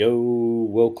Yo,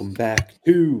 welcome back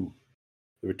to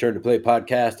the Return to Play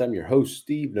podcast. I'm your host,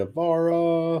 Steve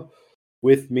Navarro.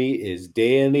 With me is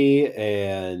Danny,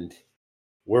 and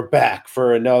we're back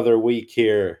for another week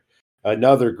here.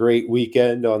 Another great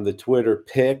weekend on the Twitter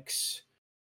picks.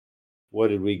 What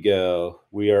did we go?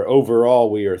 We are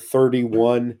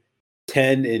 31,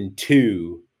 10, and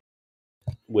 2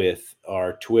 with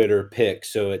our Twitter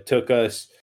picks. So it took us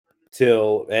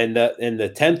till and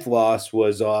the 10th loss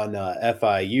was on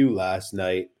FIU last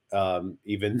night.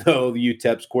 Even though the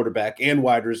UTEP's quarterback and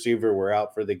wide receiver were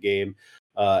out for the game,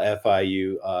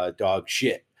 FIU dog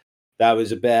shit. That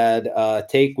was a bad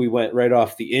take. We went right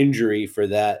off the injury for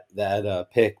that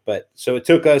pick, but so it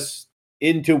took us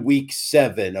into week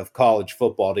 7 of college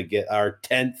football to get our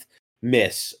 10th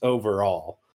miss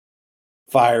overall,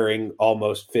 firing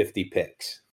almost 50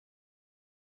 picks.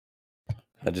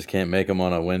 I just can't make them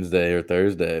on a Wednesday or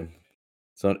Thursday.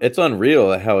 So it's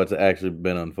unreal how it's actually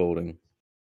been unfolding.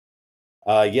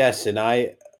 Yes, and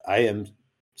I am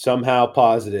somehow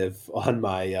positive on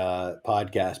my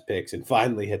podcast picks and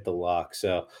finally hit the lock.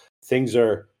 So things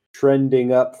are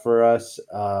trending up for us.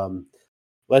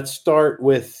 Let's start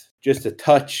with just a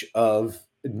touch of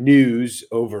news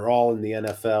overall in the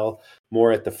NFL,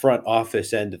 more at the front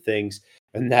office end of things,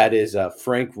 and that is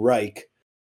Frank Reich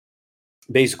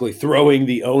basically throwing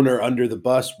the owner under the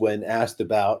bus when asked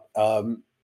about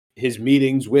his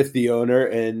meetings with the owner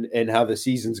and how the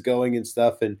season's going and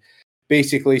stuff, and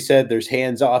basically said there's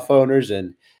hands-off owners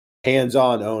and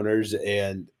hands-on owners,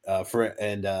 and David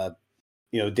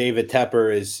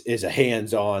Tepper is a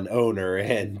hands-on owner,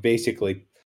 and basically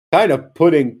kind of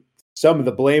putting some of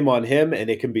the blame on him. And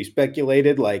it can be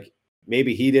speculated like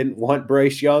maybe he didn't want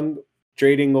Bryce Young,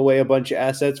 trading away a bunch of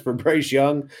assets for Bryce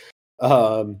Young.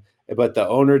 But the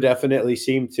owner definitely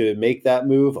seemed to make that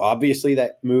move. Obviously,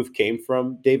 that move came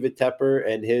from David Tepper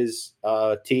and his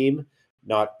team,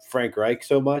 not Frank Reich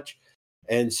so much.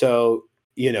 And so,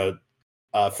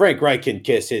 Frank Reich can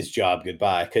kiss his job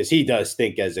goodbye because he does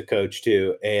stink as a coach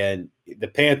too. And the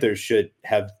Panthers should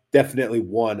have definitely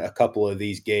won a couple of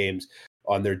these games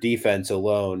on their defense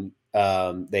alone.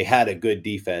 They had a good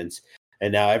defense,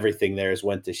 and now everything there has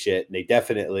went to shit. And they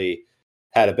definitely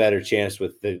had a better chance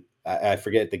with I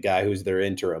forget the guy who's their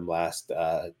interim last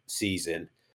season.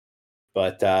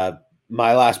 But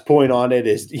my last point on it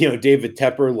is, David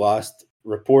Tepper lost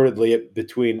reportedly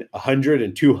between $100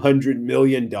 and $200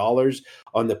 million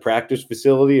on the practice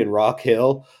facility in Rock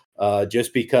Hill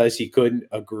just because he couldn't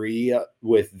agree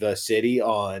with the city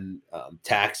on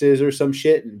taxes or some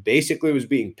shit, and basically was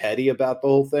being petty about the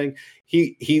whole thing.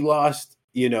 He lost,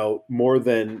 more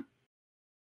than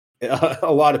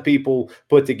a lot of people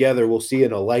put together will see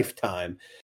in a lifetime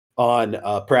on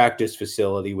a practice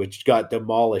facility, which got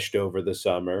demolished over the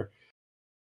summer.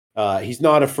 He's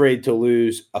not afraid to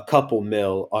lose a couple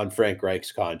mil on Frank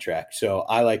Reich's contract. So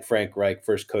I like Frank Reich,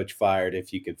 first coach fired,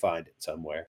 if you can find it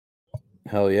somewhere.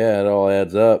 Hell yeah, it all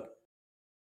adds up.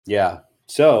 Yeah.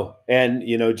 So, and,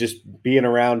 just being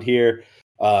around here,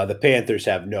 the Panthers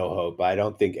have no hope. I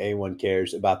don't think anyone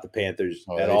cares about the Panthers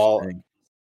at all. Stink.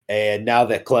 And now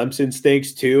that Clemson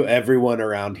stinks too, everyone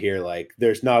around here,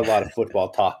 there's not a lot of football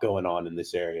talk going on in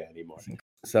this area anymore.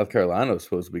 South Carolina was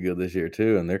supposed to be good this year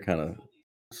too, and they're kind of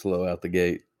slow out the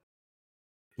gate.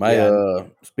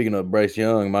 Speaking of Bryce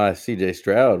Young, my CJ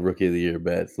Stroud Rookie of the Year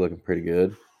bet's looking pretty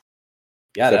good.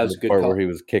 Yeah, Except that was a good part call. where he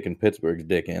was kicking Pittsburgh's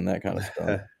dick in, that kind of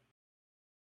stuff.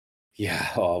 Yeah,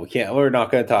 we're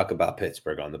not going to talk about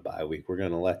Pittsburgh on the bye week. We're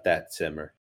going to let that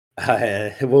simmer.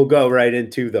 We'll go right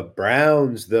into the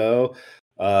Browns, though.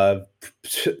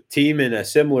 Team in a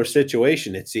similar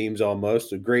situation, it seems,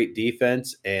 almost. A great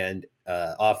defense and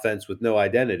offense with no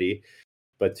identity.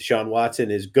 But Deshaun Watson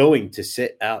is going to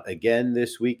sit out again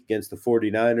this week against the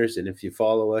 49ers. And if you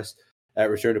follow us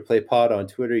at Return to Play Pod on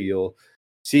Twitter, you'll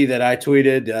see that I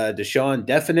tweeted Deshaun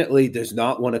definitely does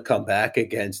not want to come back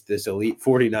against this elite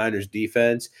 49ers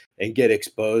defense and get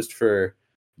exposed for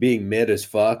being mid as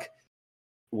fuck,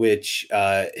 which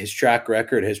his track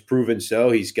record has proven so.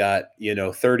 He's got,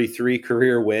 33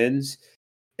 career wins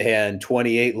and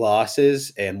 28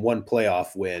 losses and 1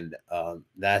 playoff win.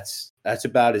 That's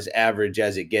about as average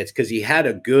as it gets because he had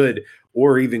a good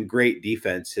or even great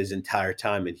defense his entire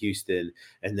time in Houston,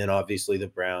 and then obviously the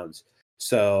Browns.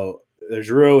 So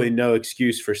there's really no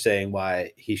excuse for saying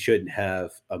why he shouldn't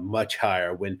have a much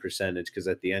higher win percentage, because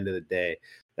at the end of the day,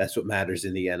 that's what matters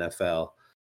in the NFL,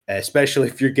 especially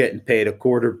if you're getting paid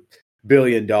 $250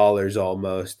 million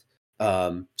almost.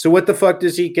 So what the fuck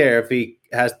does he care if he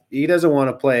doesn't want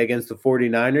to play against the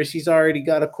 49ers? He's already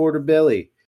got $250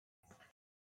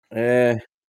 million.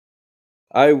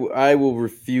 I will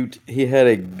refute. He had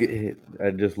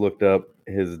I just looked up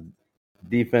his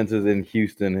defenses in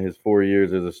Houston. His 4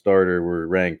 years as a starter were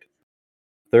ranked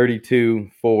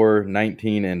 32, 4,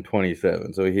 19, and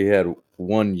 27. So he had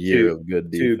 1 year Two, of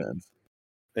good two, defense.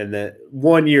 and then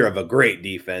 1 year of a great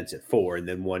defense at 4, and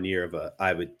then 1 year of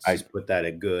I would I just put that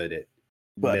at good at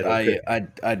But middle.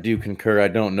 I do concur. I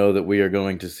don't know that we are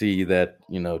going to see that,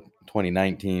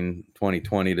 2019,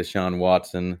 2020 Deshaun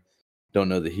Watson. Don't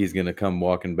know that he's going to come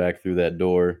walking back through that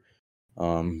door.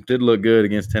 Did look good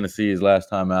against Tennessee his last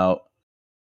time out.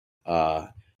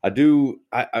 I do.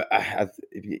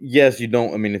 Yes, you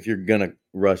don't. I mean, if you're gonna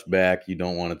rush back, you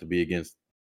don't want it to be against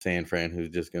San Fran, who's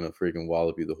just gonna freaking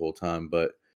wallop you the whole time.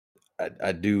 But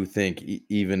I do think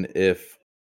even if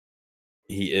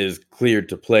he is cleared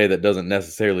to play, that doesn't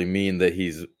necessarily mean that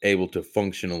he's able to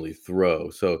functionally throw.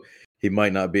 So he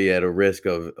might not be at a risk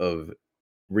of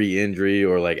re-injury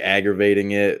or like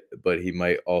aggravating it, but he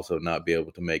might also not be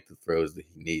able to make the throws that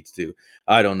he needs to.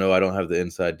 I don't know. I don't have the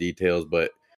inside details,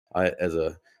 but I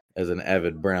as an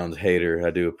avid Browns hater,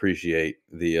 I do appreciate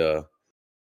the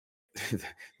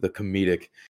the comedic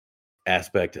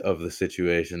aspect of the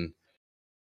situation.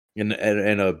 And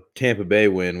a Tampa Bay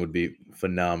win would be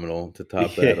phenomenal to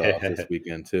top that off Yeah, this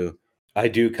weekend too. I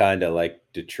do kind of like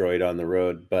Detroit on the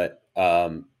road, but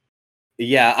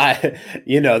yeah, I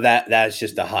that's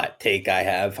just a hot take I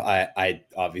have. I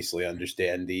obviously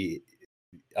understand the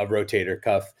a rotator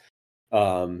cuff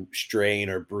strain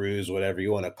or bruise, whatever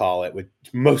you want to call it, would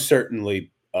most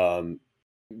certainly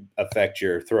affect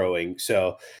your throwing.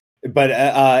 So, but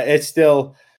it's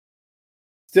still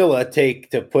a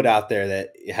take to put out there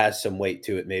that has some weight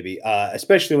to it, maybe,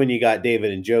 especially when you got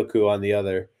David and Njoku on the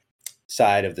other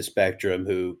side of the spectrum,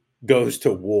 who goes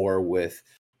to war with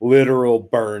literal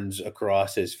burns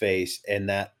across his face and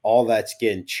that all that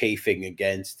skin chafing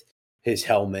against his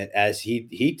helmet as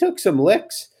he took some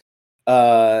licks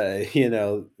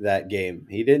that game.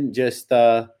 He didn't just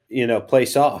play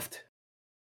soft.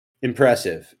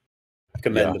 Impressive, Yeah,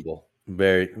 commendable.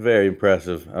 very very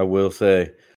impressive. I will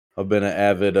say, I've been an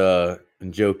avid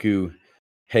Njoku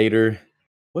hater.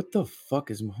 What the fuck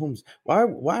is Mahomes?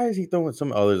 Why is he throwing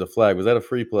some? Oh, there's a flag. Was that a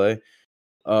free play?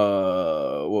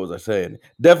 What was I saying?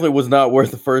 Definitely was not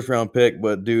worth the first round pick,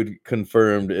 but dude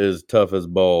confirmed is tough as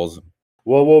balls.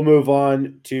 Well, we'll move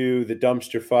on to the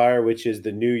dumpster fire, which is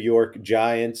the New York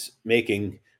Giants,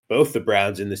 making both the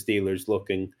Browns and the Steelers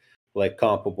looking like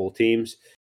comparable teams.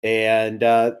 And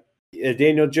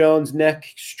Daniel Jones, neck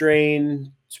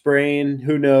strain, sprain,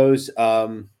 who knows?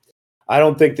 I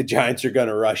don't think the Giants are going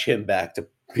to rush him back to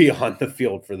be on the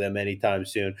field for them anytime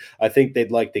soon. I think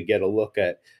they'd like to get a look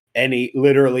at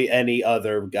literally any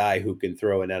other guy who can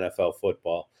throw an NFL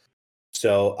football.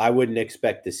 So I wouldn't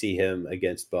expect to see him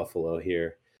against Buffalo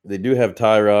here. They do have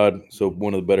Tyrod, so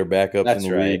one of the better backups in That's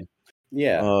the right. league.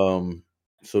 Yeah.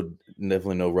 So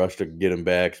definitely no rush to get him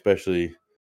back, especially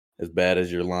as bad as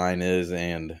your line is,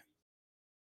 and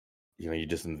you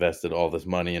just invested all this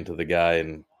money into the guy,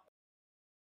 and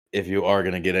if you are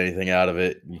going to get anything out of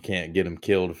it, you can't get him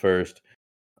killed first.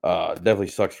 Definitely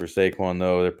sucks for Saquon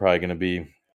though. They're probably going to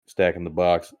be stacking the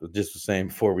box. Just the same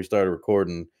before we started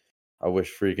recording, I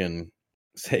wish freaking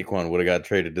Saquon would have got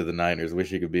traded to the Niners. Wish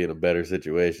he could be in a better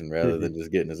situation rather than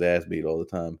just getting his ass beat all the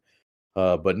time.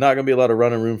 But not going to be a lot of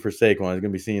running room for Saquon. He's going to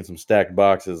be seeing some stacked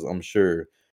boxes, I'm sure,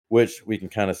 which we can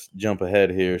kind of jump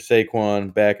ahead here.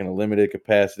 Saquon back in a limited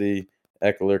capacity.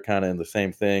 Eckler kind of in the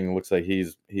same thing. Looks like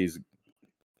he's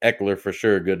Eckler for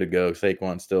sure good to go.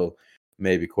 Saquon still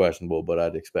maybe questionable, but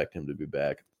I'd expect him to be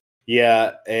back.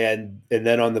 Yeah, and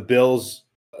then on the Bills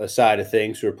side of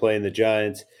things, who are playing the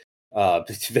Giants,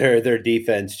 their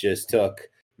defense just took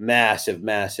massive.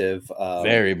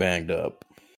 Very banged up.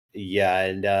 Yeah,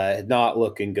 and not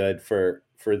looking good for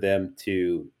them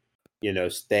to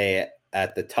stay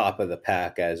at the top of the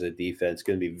pack as a defense.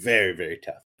 Going to be very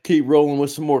tough. Keep rolling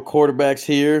with some more quarterbacks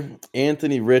here.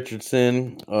 Anthony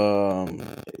Richardson,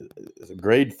 it's a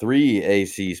grade 3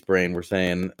 AC sprain. We're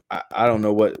saying I don't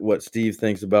know what Steve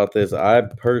thinks about this. I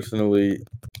personally,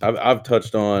 I've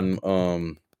touched on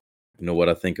what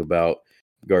I think about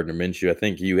Gardner Minshew. I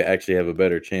think you actually have a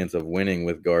better chance of winning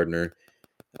with Gardner.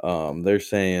 They're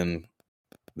saying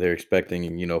they're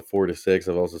expecting 4 to 6.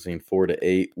 I've also seen 4 to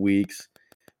 8 weeks,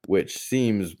 which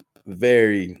seems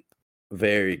very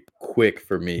very quick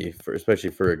for me,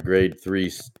 especially for a grade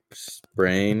 3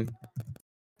 sprain.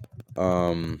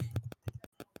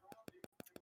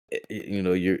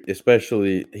 You're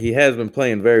especially he has been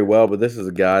playing very well, but this is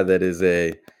a guy that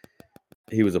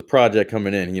he was a project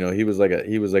coming in. He was like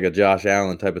a Josh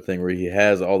Allen type of thing where he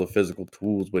has all the physical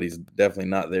tools, but he's definitely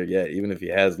not there yet. Even if he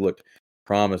has looked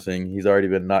promising. He's already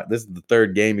been knocked. This is the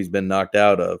third game he's been knocked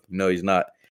out of. He's not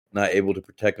able to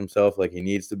protect himself like he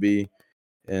needs to be.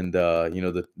 And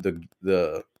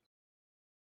the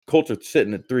Colts are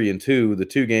sitting at 3-2. Two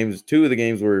of the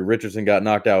games where Richardson got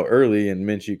knocked out early and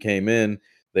Minshew came in,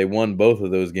 they won both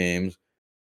of those games.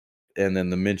 And then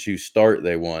the Minshew start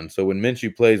they won. So when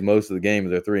Minshew plays most of the games,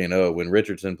 they're 3-0. When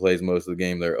Richardson plays most of the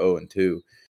game, they're 0-2.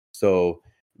 So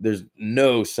there's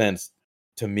no sense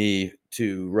to me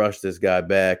to rush this guy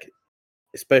back,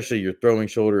 especially your throwing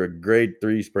shoulder. A grade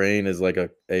 3 sprain is like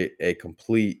a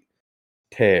complete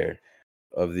tear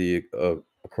of the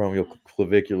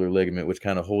acromioclavicular ligament, which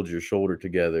kind of holds your shoulder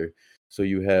together. So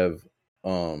you have,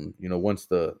 once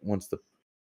the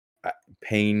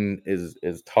pain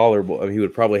is tolerable, I mean, he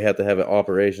would probably have to have an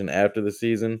operation after the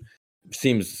season.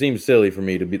 Seems silly for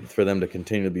me for them to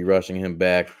continue to be rushing him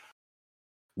back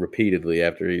repeatedly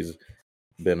after he's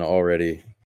been already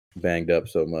banged up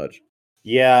so much.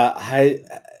 Yeah,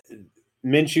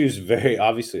 Minshew's very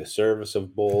obviously a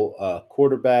serviceable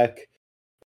quarterback.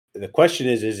 The question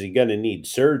is he going to need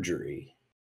surgery?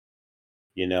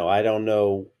 I don't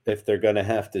know if they're going to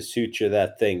have to suture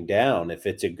that thing down. If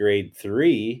it's a grade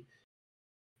 3,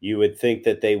 you would think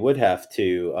that they would have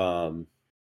to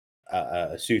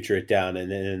suture it down, and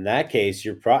then in that case,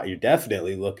 you're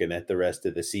definitely looking at the rest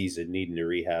of the season needing to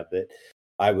rehab it.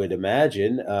 I would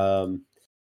imagine.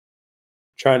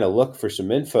 Trying to look for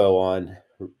some info on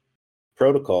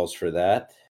protocols for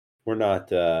that. We're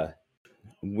not.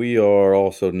 We are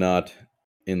also not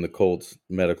in the Colts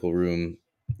medical room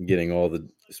getting all the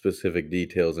specific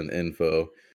details and info,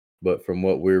 but from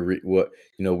what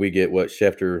we get what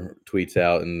Schefter tweets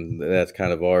out, and that's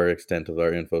kind of our extent of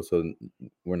our info. So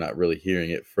we're not really hearing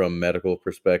it from medical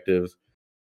perspectives.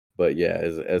 But yeah,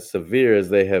 as severe as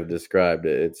they have described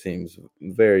it, it seems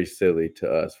very silly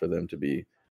to us for them to be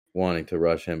wanting to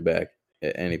rush him back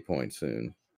at any point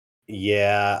soon.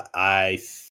 Yeah,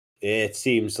 it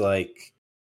seems like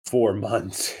 4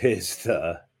 months is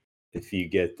if you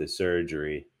get the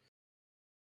surgery.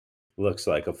 Looks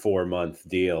like a 4-month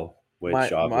deal. Which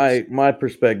my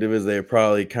perspective is they're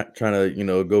probably trying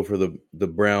to go for the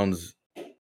Browns.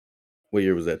 What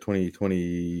year was that?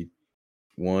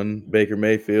 2021 Baker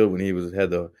Mayfield, when he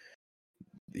had the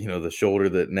shoulder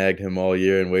that nagged him all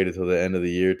year, and waited till the end of the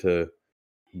year to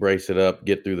brace it up,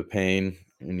 get through the pain,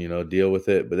 and deal with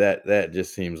it. But that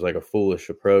just seems like a foolish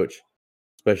approach,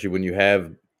 especially when you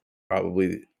have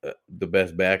probably the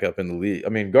best backup in the league. I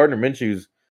mean, Gardner Minshew's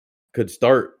could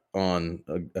start on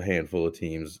a handful of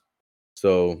teams.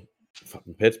 So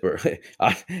fucking Pittsburgh,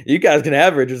 you guys can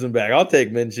have Richardson back. I'll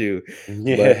take Minshew.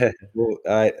 Yeah.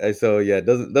 But it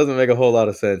doesn't make a whole lot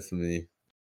of sense to me.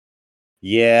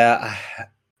 Yeah,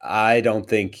 I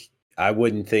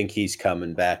wouldn't think he's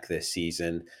coming back this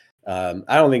season. I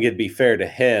don't think it'd be fair to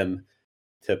him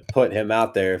to put him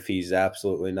out there if he's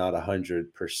absolutely not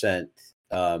 100%.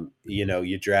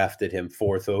 You drafted him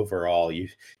 4th overall.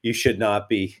 You should not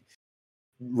be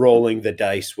rolling the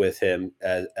dice with him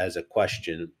as a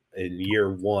question in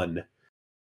year 1.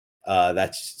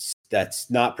 That's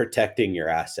not protecting your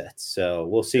assets. So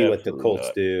we'll see what the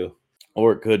Colts do.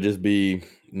 Or it could just be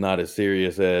not as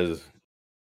serious as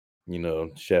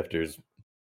Schefter's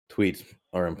tweets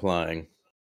are implying.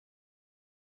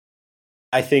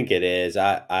 I think it is.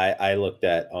 I looked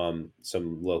at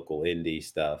some local indie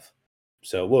stuff,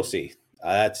 so we'll see.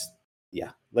 Let's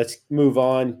move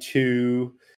on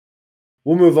to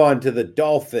the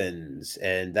Dolphins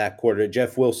and that quarter.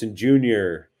 Jeff Wilson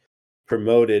Jr.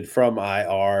 promoted from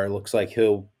IR. Looks like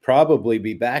he'll probably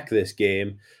be back this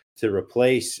game to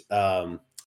replace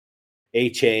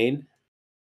A-Chain.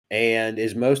 And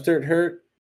is Mostert hurt?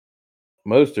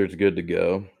 Mostert's good to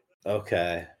go.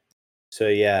 Okay. So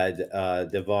yeah,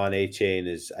 Devon A-Chain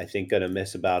is, I think, going to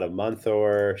miss about a month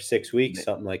or 6 weeks,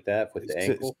 something like that, with the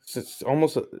ankle.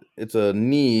 It's a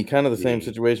knee, kind of the same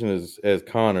situation as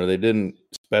Connor. They didn't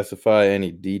specify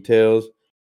any details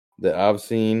that I've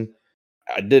seen.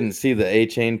 I didn't see the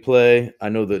A-Chain play. I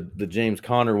know the James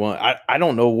Conner one. I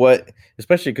don't know what,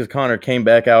 especially because Connor came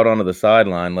back out onto the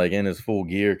sideline, like in his full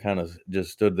gear, kind of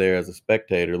just stood there as a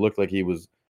spectator. Looked like he was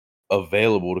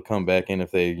available to come back in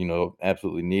if they,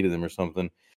 absolutely needed him or something,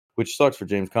 which sucks for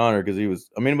James Conner because he was,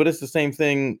 but it's the same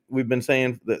thing we've been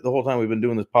saying the whole time we've been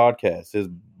doing this podcast. His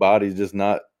body's just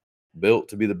not built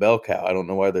to be the bell cow. I don't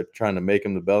know why they're trying to make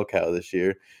him the bell cow this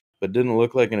year, but didn't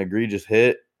look like an egregious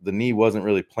hit. The knee wasn't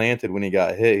really planted when he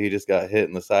got hit. He just got hit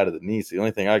in the side of the knee. So the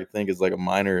only thing I could think is like a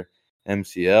minor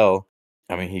MCL.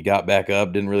 I mean, he got back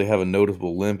up, didn't really have a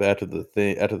noticeable limp after the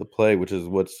play, which is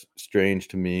what's strange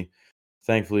to me.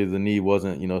 Thankfully, the knee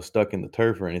wasn't, stuck in the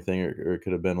turf or anything, or it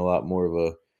could have been a lot more of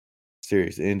a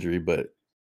serious injury, but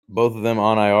both of them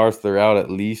on IR, so they're out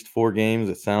at least 4 games.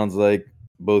 It sounds like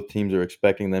both teams are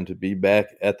expecting them to be back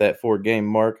at that 4-game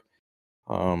mark,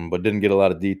 but didn't get a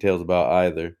lot of details about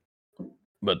either.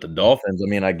 But the Dolphins, I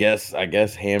mean, I guess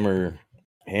hammer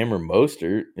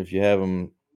Mostert if you have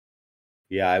him.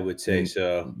 Yeah, I would say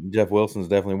so. Jeff Wilson's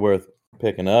definitely worth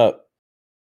picking up.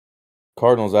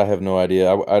 Cardinals, I have no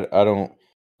idea. I don't.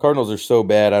 Cardinals are so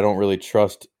bad. I don't really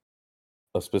trust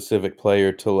a specific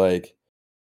player to like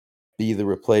be the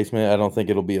replacement. I don't think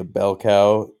it'll be a bell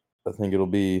cow. I think it'll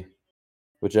be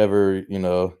whichever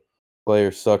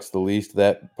player sucks the least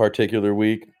that particular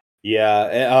week.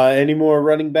 Yeah. Any more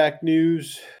running back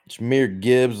news? Jahmyr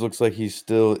Gibbs looks like he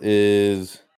still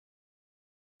is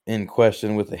in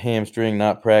question with the hamstring,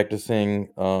 not practicing.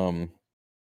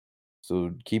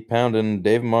 So keep pounding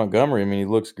David Montgomery. I mean, he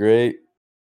looks great.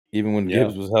 Even when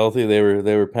Gibbs was healthy, they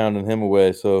were pounding him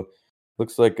away. So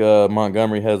looks like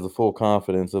Montgomery has the full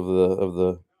confidence of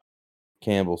the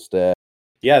Campbell staff.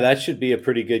 Yeah, that should be a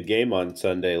pretty good game on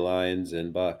Sunday, Lions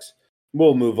and Bucks.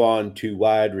 We'll move on to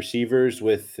wide receivers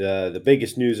with the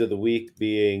biggest news of the week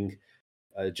being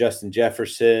Justin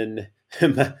Jefferson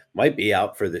might be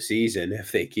out for the season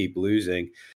if they keep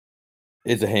losing.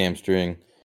 It's a hamstring.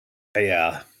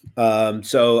 Yeah.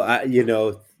 So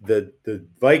the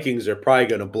Vikings are probably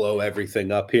going to blow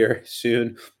everything up here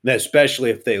soon,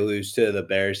 especially if they lose to the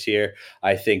Bears here.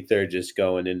 I think they're just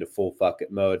going into full fuck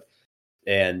it mode.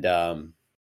 And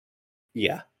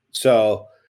yeah, so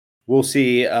we'll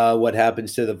see what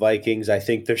happens to the Vikings. I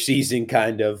think their season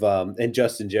kind of and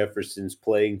Justin Jefferson's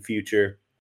playing future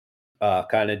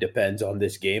kind of depends on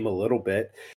this game a little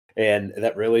bit. And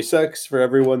that really sucks for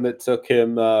everyone that took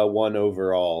him 1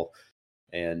 overall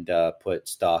and put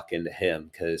stock into him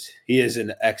because he is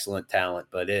an excellent talent.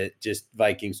 But it just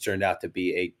Vikings turned out to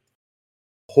be a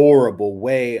horrible,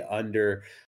 way under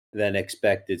than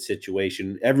expected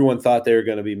situation. Everyone thought they were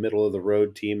going to be middle of the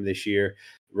road team this year,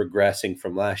 regressing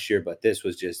from last year, but this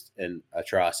was just an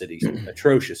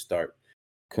atrocious start.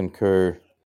 Concur.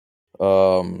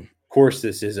 Of course,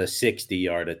 this is a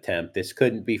 60-yard attempt. This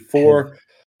couldn't be 4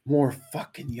 more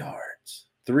fucking yards,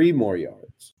 3 more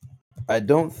yards. I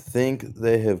don't think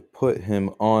they have put him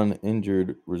on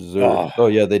injured reserve. Oh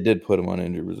yeah, they did put him on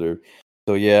injured reserve.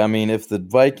 So yeah, I mean, if the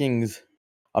Vikings,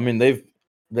 I mean, they've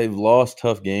lost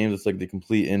tough games. It's like the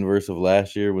complete inverse of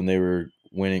last year when they were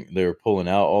winning. They were pulling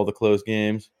out all the close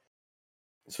games.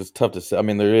 So it's tough to say. I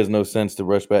mean, there is no sense to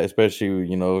rush back, especially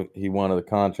he wanted the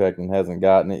contract and hasn't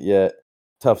gotten it yet.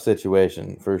 Tough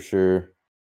situation for sure.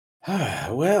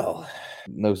 Well,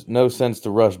 no sense to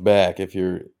rush back if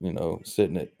you're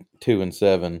sitting at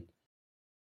 2-7.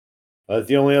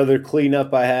 The only other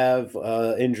cleanup I have,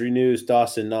 injury news,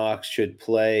 Dawson Knox should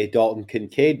play. Dalton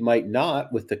Kincaid might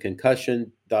not with the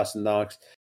concussion. Dawson Knox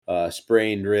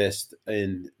sprained wrist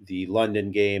in the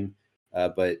London game,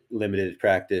 but limited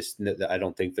practice. I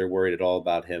don't think they're worried at all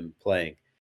about him playing.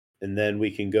 And then we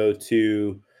can go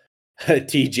to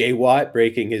TJ Watt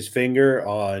breaking his finger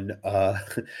on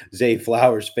Zay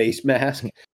Flowers' face mask.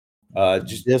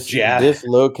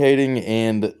 Dislocating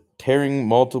and tearing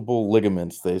multiple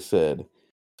ligaments, they said.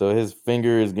 So his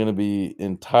finger is going to be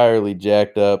entirely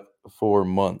jacked up for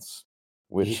months,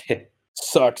 which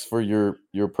sucks for your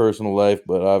personal life,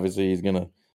 but obviously he's going to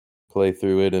play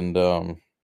through it and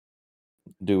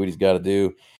do what he's got to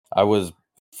do. I was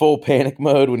full panic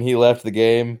mode when he left the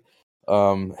game.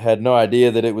 Had no idea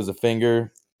that it was a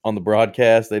finger on the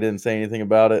broadcast. They didn't say anything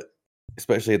about it,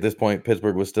 especially at this point.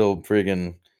 Pittsburgh was still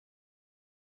friggin'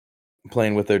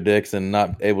 playing with their dicks and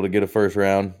not able to get a first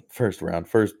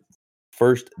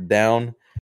down.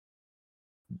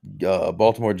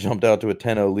 Baltimore jumped out to a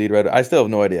 10-0 lead. Right, I still have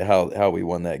no idea how we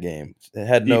won that game. It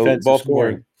had defensive no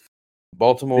scoring.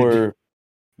 Baltimore.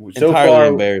 So entirely far,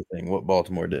 embarrassing what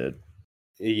Baltimore did.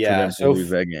 Yeah, for them to lose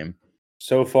that game.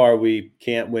 So far, we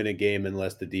can't win a game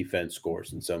unless the defense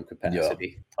scores in some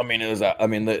capacity. Yeah. I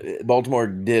mean, Baltimore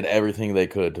did everything they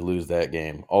could to lose that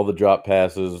game. All the drop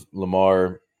passes,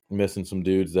 Lamar missing some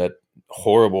dudes, that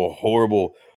horrible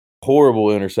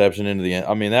interception into the end.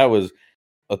 I mean, that was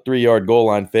a 3-yard goal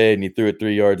line fade, and he threw it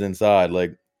 3 yards inside.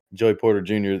 Like Joey Porter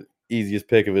Jr., easiest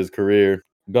pick of his career.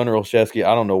 Gunnar Olszewski,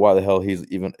 I don't know why the hell he's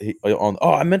even on.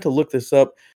 Oh, I meant to look this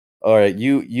up. All right,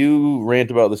 you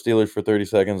rant about the Steelers for 30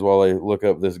 seconds while I look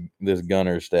up this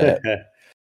Gunner stat.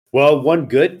 Well, one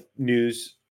good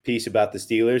news piece about the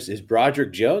Steelers is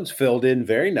Broderick Jones filled in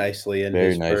very nicely in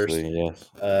his first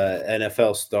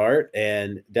NFL start,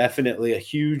 and definitely a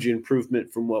huge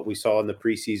improvement from what we saw in the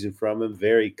preseason from him.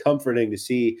 Very comforting to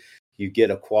see you get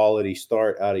a quality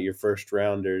start out of your first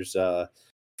rounder's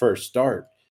first start.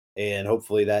 and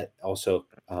hopefully that also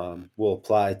will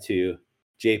apply to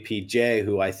JPJ,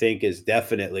 who I think is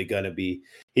definitely going to be.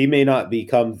 He may not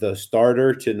become the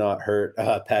starter to not hurt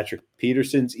Patrick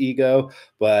Peterson's ego,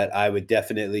 but I would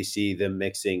definitely see them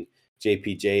mixing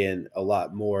JPJ in a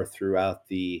lot more throughout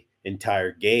the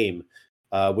entire game,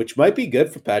 which might be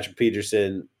good for Patrick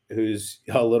Peterson, who's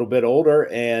a little bit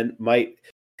older and might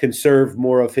conserve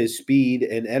more of his speed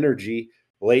and energy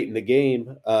late in the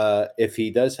game if he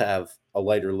does have a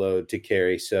lighter load to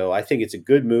carry. So I think it's a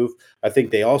good move. I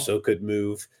think they also could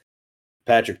move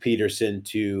Patrick Peterson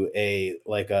to a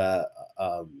like a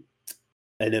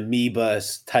an amoeba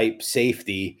type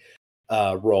safety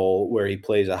role where he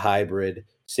plays a hybrid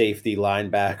safety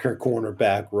linebacker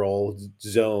cornerback role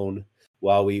zone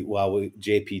while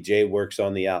JPJ works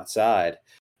on the outside.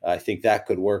 I think that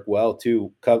could work well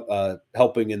too,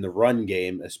 helping in the run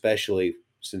game, especially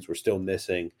since we're still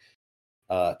missing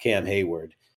Cam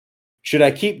Hayward. Should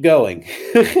I keep going?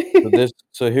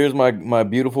 So here's my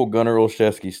beautiful Gunnar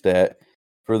Olszewski stat.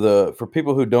 For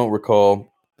people who don't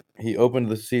recall, he opened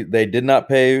the seat. They did not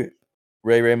pay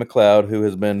Ray McLeod, who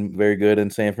has been very good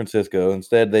in San Francisco.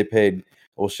 Instead, they paid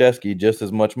Olszewski just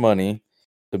as much money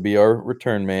to be our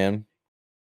return man.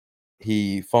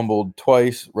 He fumbled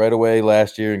twice right away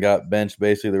last year and got benched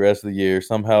basically the rest of the year.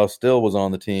 Somehow still was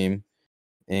on the team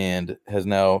and has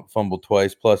now fumbled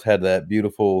twice, plus had that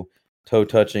beautiful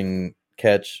toe-touching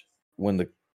catch when the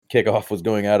kickoff was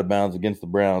going out of bounds against the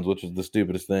Browns, which was the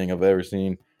stupidest thing I've ever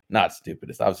seen. Not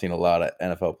stupidest. I've seen a lot of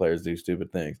NFL players do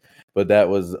stupid things, but that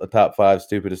was a top 5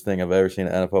 stupidest thing I've ever seen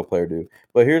an NFL player do.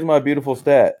 But here's my beautiful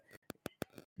stat.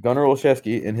 Gunnar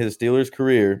Olszewski, in his Steelers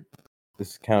career,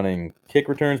 this is counting kick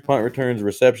returns, punt returns,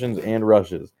 receptions, and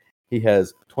rushes. He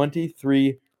has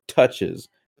 23 touches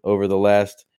over the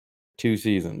last 2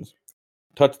 seasons.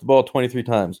 Touched the ball 23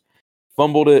 times.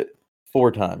 Fumbled it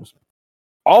 4 times.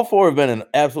 All 4 have been in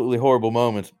absolutely horrible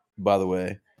moments, by the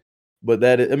way. But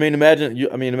imagine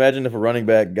if a running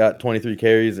back got 23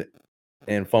 carries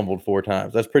and fumbled 4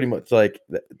 times. That's pretty much like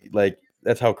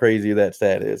that's how crazy that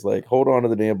stat is. Like, hold on to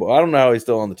the damn ball. I don't know how he's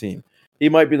still on the team. He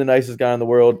might be the nicest guy in the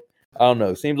world. I don't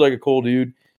know. Seems like a cool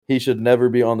dude. He should never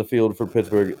be on the field for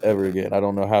Pittsburgh ever again. I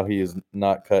don't know how he is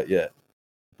not cut yet.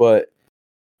 But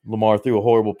Lamar threw a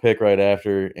horrible pick right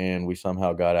after, and we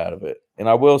somehow got out of it. And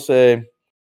I will say,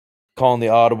 calling the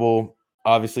audible,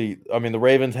 obviously, I mean, the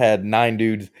Ravens had 9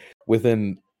 dudes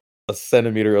within a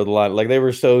centimeter of the line. Like, they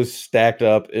were so stacked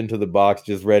up into the box,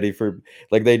 just ready for,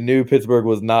 like, they knew Pittsburgh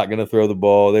was not going to throw the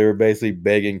ball. They were basically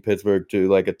begging Pittsburgh to,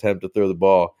 like, attempt to throw the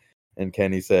ball. And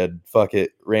Kenny said, fuck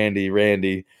it,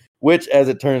 Randy, which, as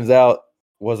it turns out,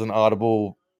 was an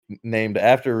audible named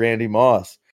after Randy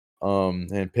Moss.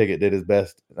 And Pickens did his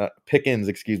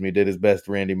best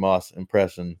Randy Moss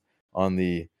impression on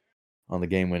the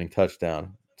game-winning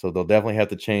touchdown. So they'll definitely have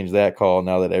to change that call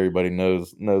now that everybody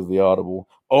knows the audible.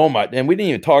 Oh my! And we didn't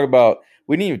even talk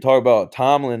about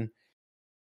Tomlin.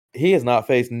 He has not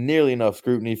faced nearly enough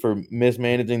scrutiny for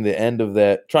mismanaging the end of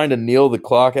that, trying to kneel the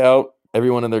clock out.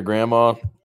 Everyone and their grandma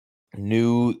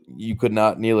knew you could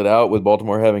not kneel it out with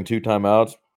Baltimore having 2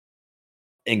 timeouts.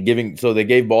 And so they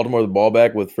gave Baltimore the ball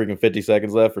back with freaking 50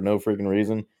 seconds left for no freaking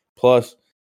reason. Plus,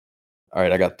 all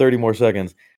right, I got 30 more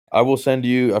seconds. I will send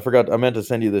you. I meant to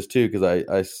send you this too because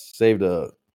I saved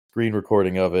a screen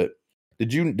recording of it.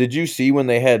 Did you see when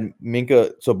they had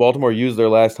Minka? So Baltimore used their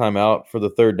last time out for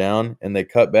the 3rd down, and they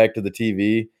cut back to the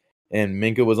TV, and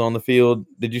Minka was on the field.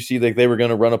 Did you see like they were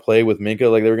going to run a play with Minka,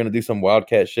 like they were going to do some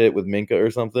wildcat shit with Minka or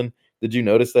something? Did you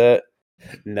notice that?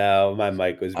 No, my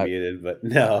mic was muted, but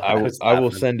no,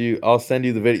 I'll send you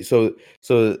the video.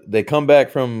 So they come back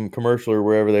from commercial or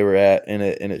wherever they were at, and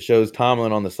it shows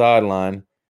Tomlin on the sideline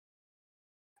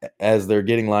as they're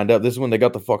getting lined up. This is when they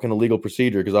got the fucking illegal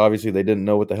procedure because obviously they didn't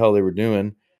know what the hell they were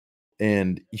doing.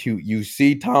 And you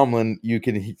see Tomlin, you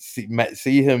can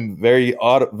see him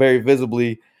very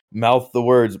visibly mouth the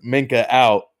words Minka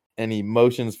out, and he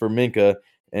motions for Minka,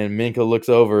 and Minka looks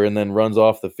over and then runs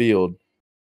off the field.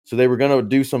 So they were going to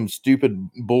do some stupid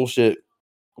bullshit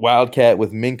wildcat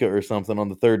with Minka or something on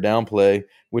the 3rd down play,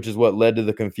 which is what led to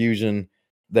the confusion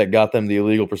that got them the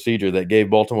illegal procedure that gave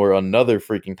Baltimore another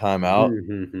freaking timeout.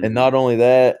 And not only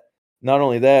that,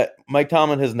 Mike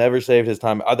Tomlin has never saved his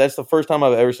time. That's the first time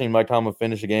I've ever seen Mike Tomlin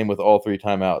finish a game with all 3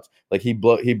 timeouts. Like he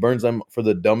burns them for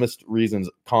the dumbest reasons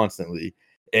constantly.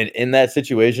 And in that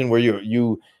situation where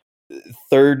you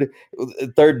third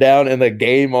down and the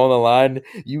game on the line,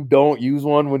 you don't use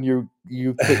one when you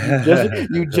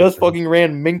just fucking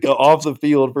ran Minka off the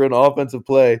field for an offensive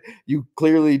play. You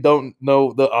clearly don't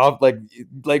know the off like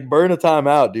burn a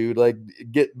timeout, dude. Like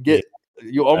get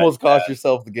you almost cost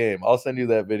yourself the game. I'll send you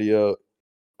that video.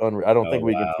 I don't think Oh,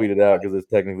 we can wow. tweet it out because it's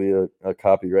technically a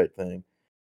copyright thing.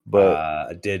 But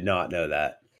I did not know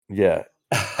that. yeah,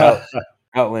 out,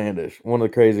 outlandish. One of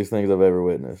the craziest things I've ever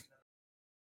witnessed.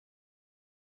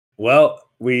 Well,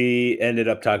 we ended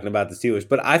up talking about the Steelers,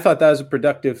 but I thought that was a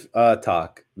productive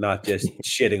talk, not just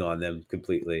shitting on them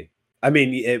completely. I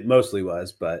mean, it mostly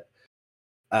was, but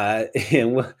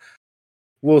and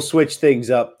we'll switch things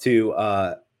up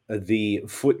to the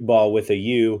football with a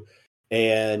U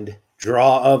and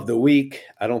draw of the week.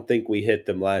 I don't think we hit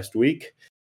them last week.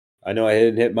 I know I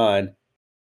didn't hit mine.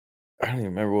 I don't even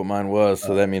remember what mine was,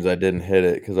 so that means I didn't hit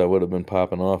it because I would have been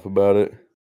popping off about it.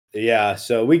 Yeah,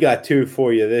 so we got 2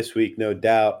 for you this week, no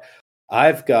doubt.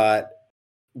 I've got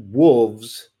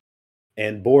Wolves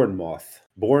and Bournemouth.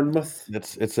 Bournemouth?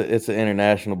 It's an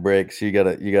international break, so you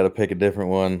gotta pick a different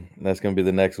one. That's gonna be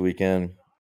the next weekend.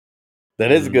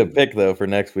 That is a good pick though for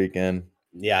next weekend.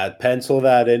 Yeah, pencil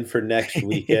that in for next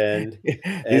weekend. These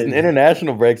And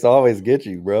international breaks always get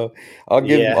you, bro.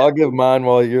 yeah, I'll give mine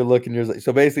while you're looking yours.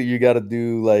 So basically, you got to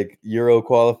do like Euro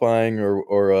qualifying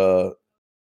or I'm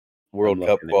World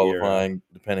Cup looking at Euro. qualifying,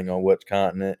 depending on which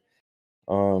continent.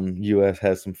 U.S.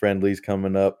 has some friendlies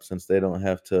coming up since they don't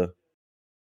have to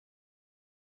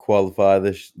qualify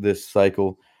this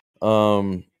cycle.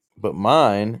 But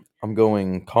mine, I'm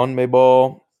going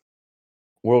CONMEBOL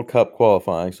World Cup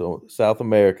qualifying. So South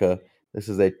America. This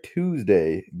is a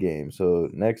Tuesday game. So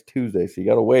next Tuesday. So you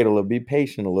got to wait a little. Be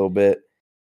patient a little bit,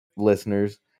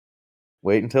 listeners.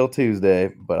 Wait until Tuesday.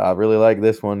 But I really like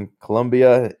this one.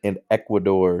 Colombia and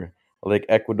Ecuador. I like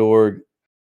Ecuador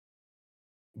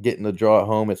getting the draw at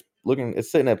home. It's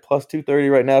sitting at plus 230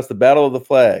 right now. It's the Battle of the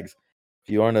Flags.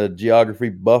 If you aren't a geography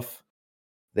buff,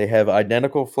 they have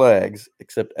identical flags,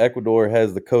 except Ecuador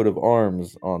has the coat of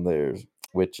arms on theirs,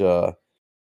 which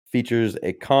features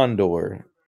a condor.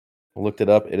 I looked it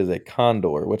up. It is a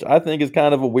condor, which I think is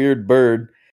kind of a weird bird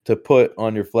to put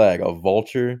on your flag. A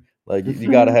vulture, like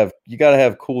you gotta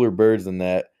have cooler birds than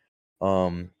that.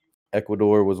 Um,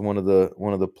 Ecuador was one of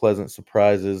the pleasant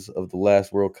surprises of the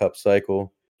last World Cup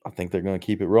cycle. I think they're going to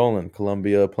keep it rolling.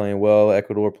 Colombia playing well,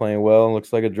 Ecuador playing well.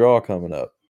 Looks like a draw coming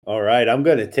up. All right, I'm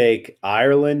going to take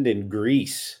Ireland and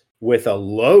Greece with a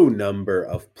low number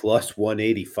of plus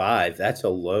 185. That's a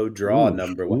low draw Ooh,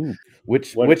 number. ooh. What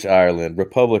Which Ireland?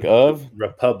 Republic of?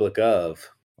 Republic of?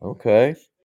 Okay.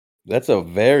 That's a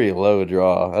very low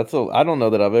draw. I don't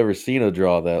know that I've ever seen a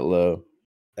draw that low.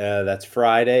 That's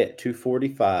Friday at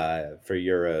 245 for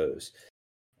Euros.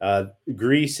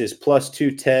 Greece is plus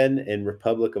 210 and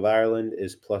Republic of Ireland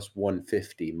is plus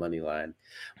 150 money line.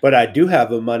 But I do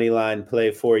have a money line play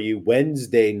for you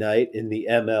Wednesday night in the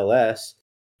MLS,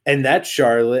 and that's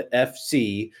Charlotte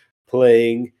FC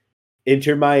playing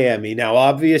Inter Miami. Now,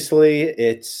 obviously,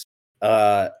 it's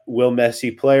will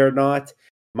Messi play or not?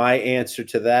 My answer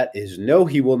to that is no,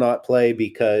 he will not play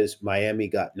because Miami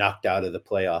got knocked out of the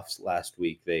playoffs last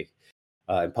week. They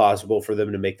impossible for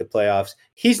them to make the playoffs.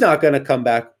 He's not going to come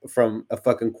back from a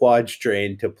fucking quad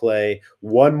strain to play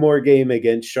one more game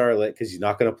against Charlotte because he's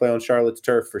not going to play on Charlotte's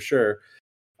turf for sure.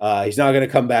 He's not going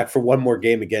to come back for one more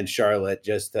game against Charlotte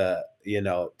just to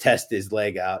test his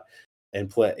leg out and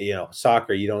play.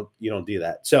 Soccer you don't do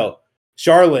that. So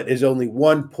Charlotte is only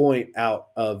 1 point out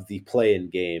of the play-in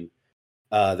game.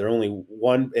 They're only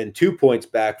 1 and 2 points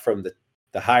back from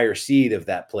the higher seed of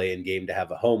that play-in game to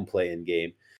have a home play-in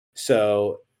game.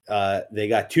 So they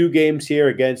got 2 games here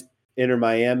against Inter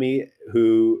Miami,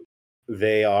 who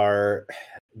they are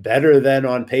better than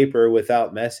on paper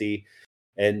without Messi.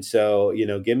 And so,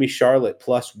 give me Charlotte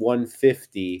plus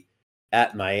 150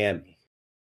 at Miami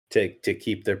to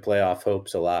keep their playoff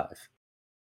hopes alive.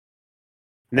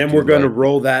 And then we're going to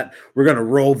roll that. We're going to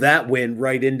roll that win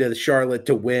right into the Charlotte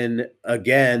to win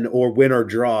again, or win or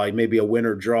draw. Maybe a win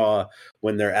or draw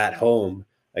when they're at home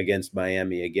against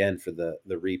Miami again for the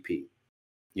repeat.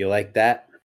 You like that?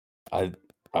 I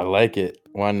like it.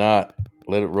 Why not?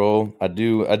 Let it roll. I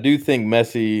do think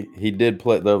Messi, he did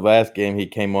play the last game. He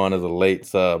came on as a late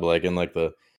sub, like in like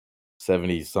the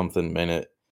 70 something minute.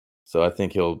 So I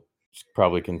think he'll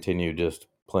probably continue just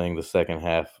playing the second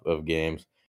half of games.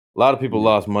 A lot of people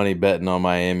lost money betting on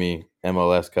Miami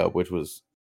MLS Cup, which was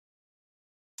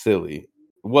silly.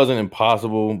 It wasn't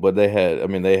impossible, but they had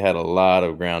a lot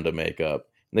of ground to make up.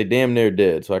 And they damn near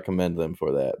did, so I commend them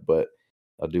for that. But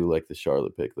I do like the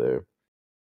Charlotte pick there.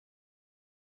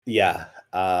 Yeah.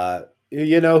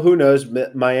 Who knows?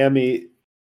 Miami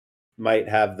might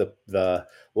have the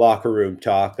locker room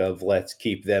talk of let's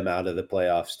keep them out of the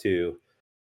playoffs too.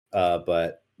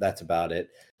 But that's about it.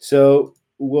 So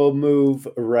we'll move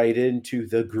right into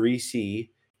the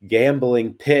greasy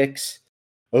gambling picks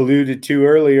alluded to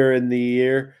earlier in the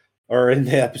year. are in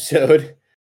the episode.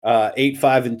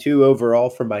 8-5-2 overall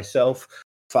for myself,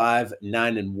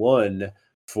 5-9-1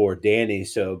 for Danny.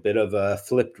 So a bit of a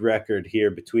flipped record here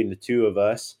between the two of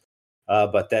us.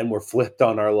 But then we're flipped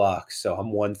on our locks. So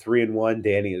I'm 1-3-1.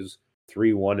 Danny is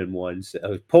 3-1-1.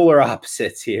 So polar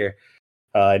opposites here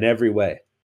in every way.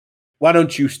 Why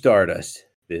don't you start us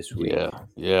this week?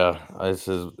 Yeah. This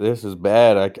is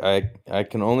bad. I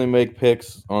can only make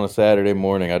picks on a Saturday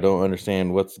morning. I don't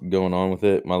understand what's going on with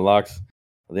it. My locks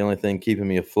are the only thing keeping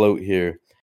me afloat here.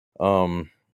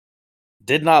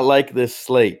 Did not like this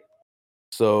slate.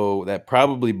 So that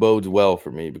probably bodes well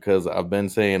for me because I've been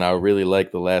saying I really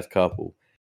like the last couple,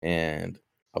 and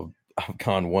I've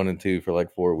gone 1-2 for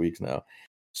like 4 weeks now.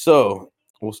 So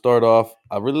we'll start off.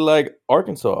 I really like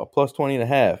Arkansas plus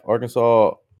 20.5.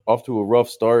 Arkansas off to a rough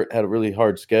start, had a really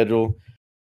hard schedule.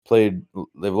 They've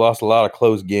lost a lot of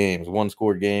close games,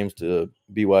 one-score games to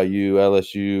BYU,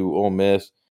 LSU, Ole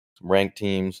Miss, some ranked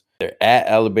teams. They're at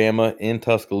Alabama in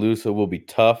Tuscaloosa, will be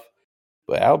tough.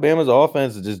 But Alabama's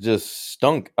offense just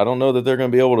stunk. I don't know that they're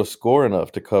going to be able to score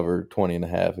enough to cover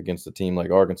 20.5 against a team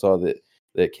like Arkansas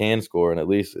that can score and at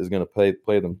least is going to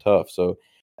play them tough. So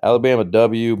Alabama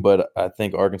W, but I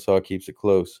think Arkansas keeps it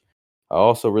close. I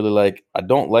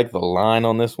don't like the line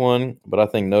on this one, but I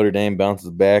think Notre Dame bounces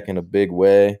back in a big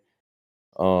way.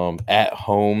 At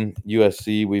home,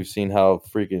 USC, we've seen how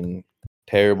freaking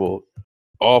terrible,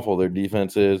 awful their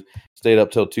defense is. Stayed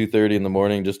up till 2:30 in the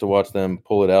morning just to watch them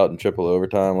pull it out in triple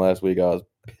overtime last week. I was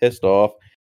pissed off,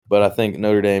 but I think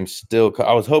Notre Dame still.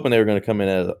 I was hoping they were going to come in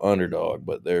as an underdog,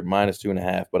 but they're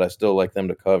 -2.5. But I still like them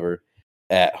to cover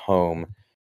at home.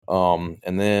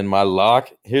 And then my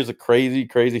lock. Here's a crazy,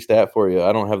 crazy stat for you.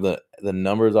 I don't have the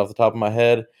numbers off the top of my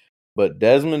head, but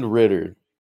Desmond Ridder,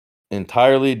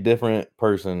 entirely different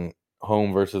person,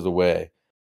 home versus away.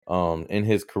 In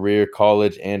his career,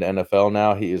 college and NFL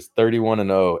now, he is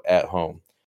 31-0 at home.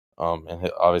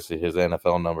 And obviously his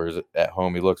NFL numbers at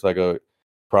home, he looks like a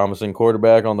promising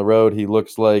quarterback. On the road, he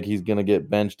looks like he's going to get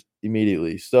benched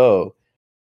immediately. So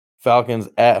Falcons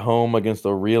at home against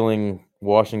a reeling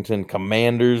Washington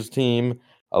Commanders team.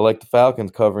 I like the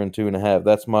Falcons covering 2.5.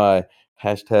 That's my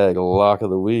hashtag lock of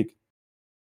the week.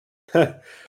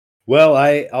 Well,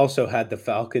 I also had the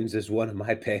Falcons as one of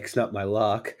my picks, not my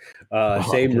lock.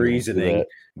 Same reasoning.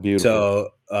 Beautiful.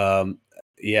 So,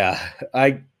 yeah,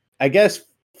 I guess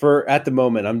for at the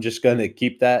moment, I'm just going to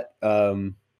keep that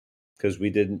because we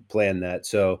didn't plan that.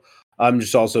 So I'm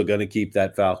just also going to keep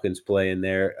that Falcons play in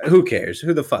there. Who cares?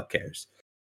 Who the fuck cares?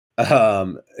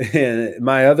 And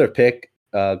my other pick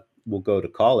will go to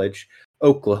college.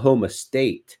 Oklahoma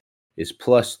State is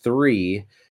 +3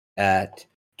 at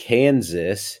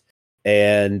Kansas.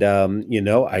 And,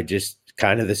 I just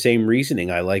kind of the same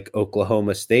reasoning. I like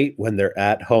Oklahoma State when they're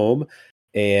at home.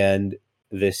 And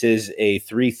this is a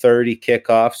 3:30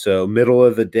 kickoff, so middle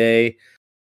of the day.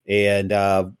 And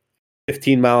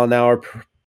 15 mile an hour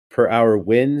per hour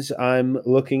winds I'm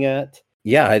looking at.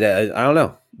 Yeah, I don't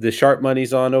know. The sharp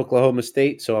money's on Oklahoma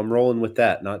State, so I'm rolling with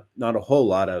that. Not a whole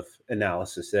lot of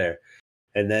analysis there.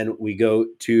 And then we go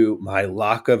to my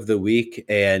lock of the week,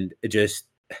 and it just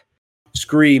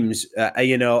screams, I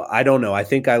don't know. I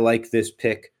think I like this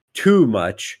pick too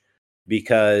much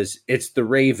because it's the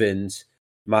Ravens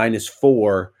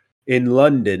 -4 in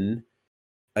London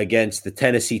against the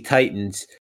Tennessee Titans.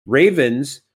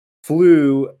 Ravens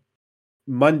flew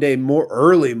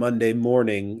early Monday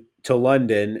morning to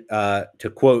London,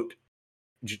 to quote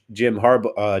John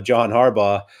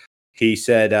Harbaugh. He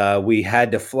said, we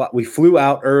had to fly. We flew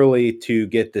out early to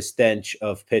get the stench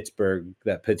of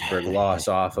that Pittsburgh loss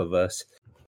off of us.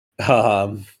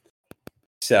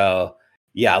 So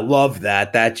yeah, I love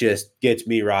that. That just gets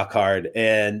me rock hard.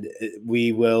 And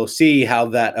we will see how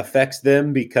that affects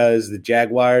them because the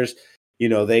Jaguars,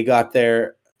 they got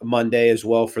there Monday as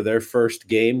well for their first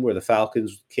game where the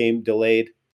Falcons came delayed.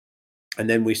 And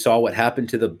then we saw what happened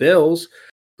to the Bills,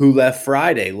 who left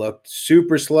Friday, looked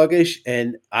super sluggish,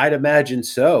 and I'd imagine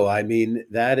so. I mean,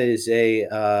 that is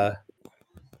a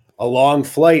long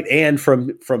flight, and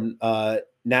from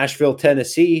Nashville,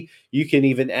 Tennessee, you can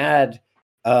even add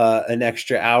an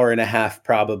extra hour and a half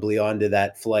probably onto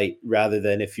that flight rather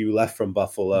than if you left from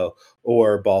Buffalo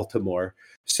or Baltimore.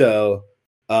 So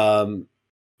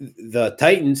the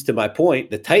Titans, to my point,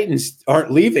 the Titans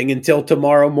aren't leaving until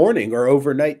tomorrow morning or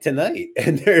overnight tonight,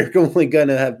 and they're only going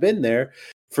to have been there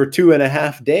for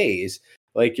 2.5 days.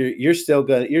 Like you're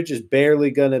just barely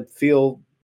going to feel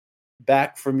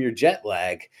back from your jet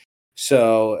lag.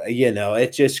 So,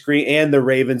 it just screams. And the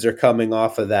Ravens are coming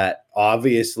off of that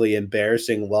obviously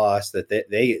embarrassing loss that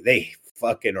they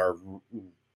fucking are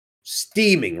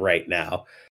steaming right now.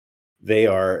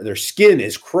 their skin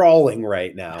is crawling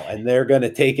right now, and they're going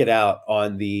to take it out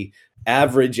on the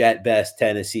average at best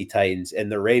Tennessee Titans,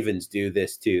 and the Ravens do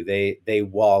this too. They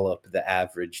wallop the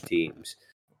average teams.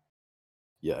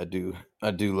 Yeah, I do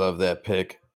love that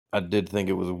pick. I did think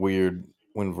it was weird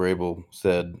when Vrabel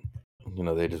said,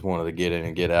 they just wanted to get in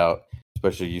and get out.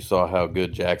 Especially you saw how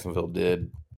good Jacksonville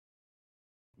did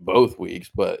both weeks,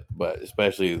 but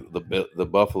especially the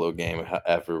Buffalo game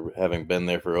after having been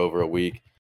there for over a week,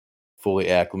 fully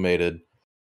acclimated.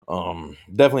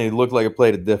 Definitely looked like it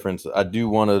played a difference. I do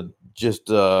want to just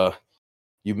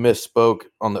you misspoke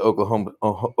on the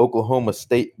Oklahoma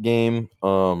State game.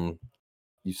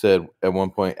 You said at one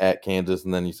point at Kansas,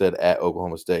 and then you said at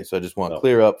Oklahoma State. So I just want to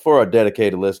clear up for our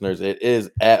dedicated listeners, it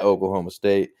is at Oklahoma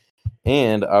State.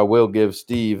 And I will give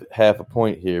Steve half a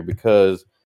point here because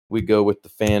we go with the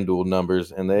FanDuel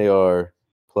numbers, and they are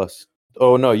plus.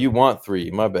 Oh, no, you want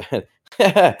 3. My bad.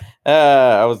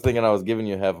 I was thinking I was giving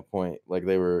you half a point like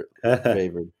they were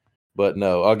favored. But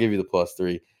no, I'll give you the plus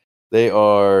 3. They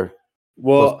are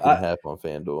plus 2.5 on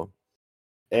FanDuel.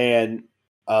 And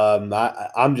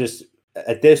I'm just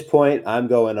at this point, I'm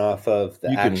going off of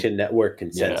the Action Network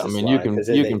consensus. Yeah, I mean,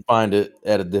 line, you can find it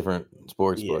at a different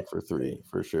sports book for 3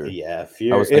 for sure. Yeah,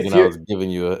 I was thinking I was giving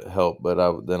you a help,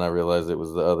 but then I realized it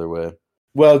was the other way.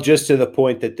 Well, just to the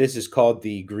point that this is called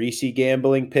the greasy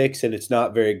gambling picks, and it's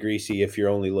not very greasy if you're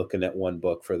only looking at one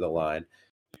book for the line.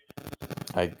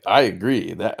 I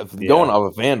agree that going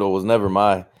off of FanDuel was never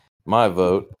my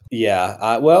vote.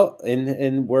 Yeah, well,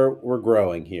 and we're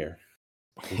growing here.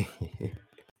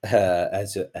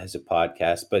 As a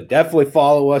podcast, but definitely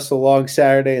follow us along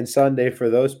Saturday and Sunday for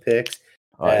those picks.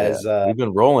 We've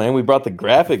been rolling. We brought the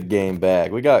graphic game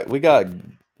back. We got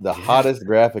the hottest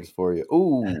graphics for you.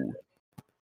 Ooh,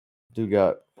 dude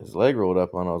got his leg rolled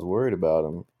up on. I was worried about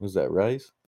him. Who's that,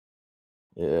 Rice?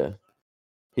 Yeah,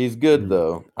 he's good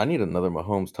though. I need another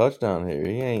Mahomes touchdown here.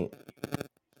 He ain't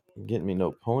getting me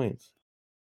no points.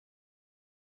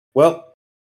 Well,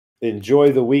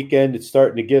 enjoy the weekend. It's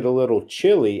starting to get a little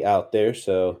chilly out there,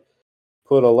 so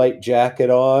put a light jacket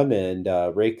on and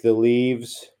rake the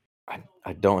leaves.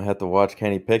 I don't have to watch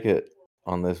Kenny Pickett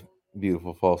on this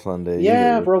beautiful fall Sunday.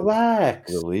 Yeah, either,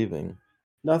 relax. We're leaving.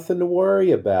 Nothing to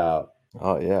worry about.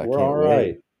 Oh yeah, we're I can't all wait.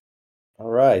 Right. All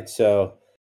right, so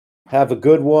have a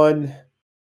good one.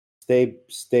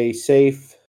 Stay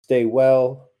safe. Stay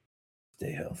well.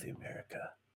 Stay healthy, America.